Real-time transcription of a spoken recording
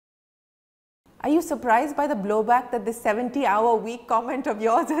Are you surprised by the blowback that this 70-hour week comment of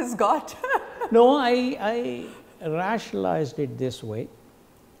yours has got? No, I rationalized it this way.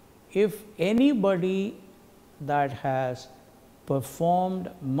 If anybody that has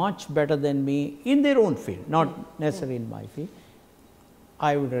performed much better than me in their own field, not necessarily in my field,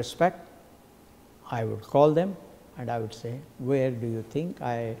 I would respect, I would call them and I would say, where do you think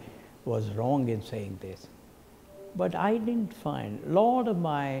I was wrong in saying this? But I didn't find, a lot of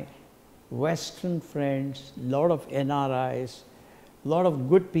my Western friends, a lot of NRIs, a lot of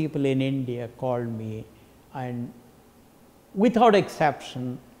good people in India called me, and without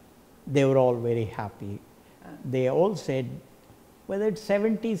exception, they were all very happy. They all said, whether it's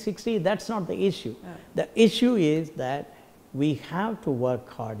 70, 60, that's not the issue. The issue is that we have to work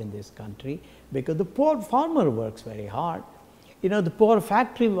hard in this country because the poor farmer works very hard. You know, the poor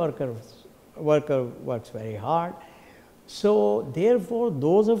factory worker works very hard. So, therefore,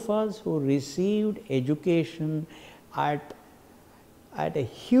 those of us who received education at a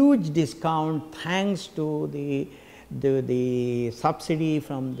huge discount thanks to the subsidy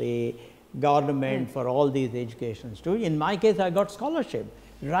from the government for all these education students. In my case, I got scholarship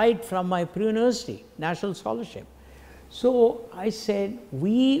right from my pre-university, national scholarship. So, I said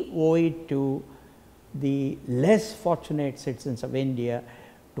we owe it to the less fortunate citizens of India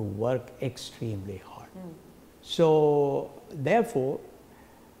to work extremely hard. So, therefore,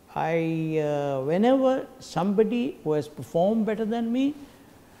 whenever somebody who has performed better than me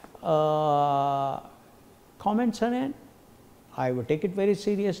comments on it, I would take it very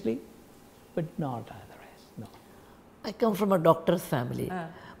seriously, but not otherwise, no. I come from a doctor's family.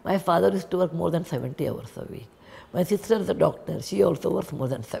 My father used to work more than 70 hours a week. My sister is a doctor, she also works more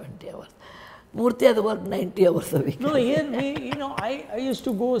than 70 hours. Murthy has worked 90 hours a week. No, here I used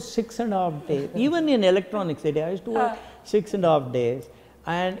to go 6.5 days. Even in Electronic City, I used to work 6.5 days.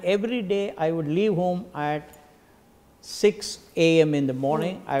 And every day I would leave home at 6 a.m. in the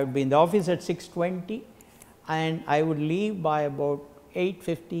morning. I would be in the office at 6:20 and I would leave by about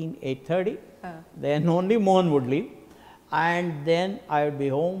 8:15, 8:30. Then only Mohan would leave. And then I would be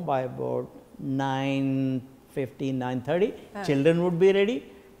home by about 9:15, 9:30. Children would be ready.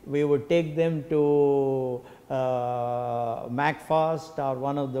 We would take them to McFast or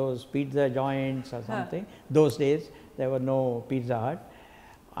one of those pizza joints or something. Those days there were no Pizza Hut,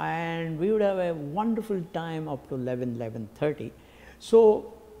 and we would have a wonderful time up to 11, 11:30.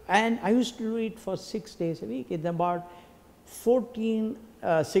 So, and I used to do it for 6 days a week. It's about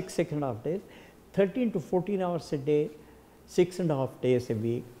 6.5 days, 13 to 14 hours a day, 6.5 days a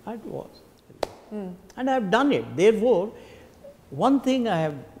week. That was, and I have done it. Therefore, one thing I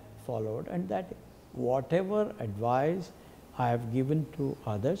have followed, and that whatever advice I have given to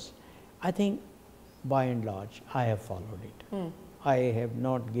others, I think by and large I have followed it. I have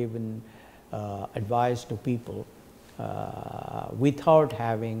not given advice to people without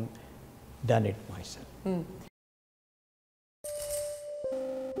having done it myself.